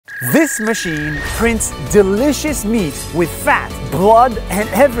This machine prints delicious meat with fat, blood, and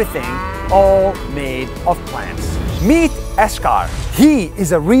everything, all made of plants. Meet Eshkar. He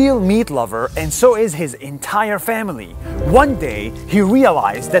is a real meat lover, and so is his entire family. One day, he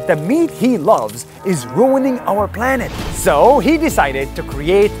realized that the meat he loves is ruining our planet. So he decided to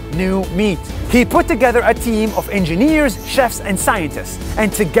create new meat. He put together a team of engineers, chefs, and scientists,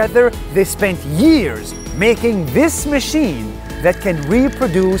 and together they spent years making this machine that can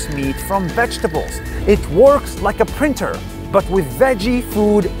reproduce meat from vegetables. It works like a printer, but with veggie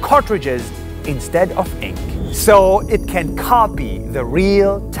food cartridges instead of ink. So it can copy the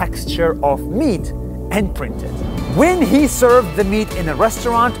real texture of meat and print it. When he served the meat in a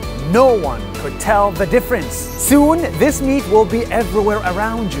restaurant, no one could tell the difference. Soon, this meat will be everywhere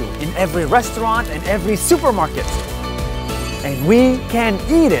around you, in every restaurant and every supermarket. And we can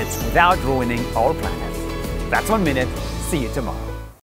eat it without ruining our planet. That's 1 minute. See you tomorrow.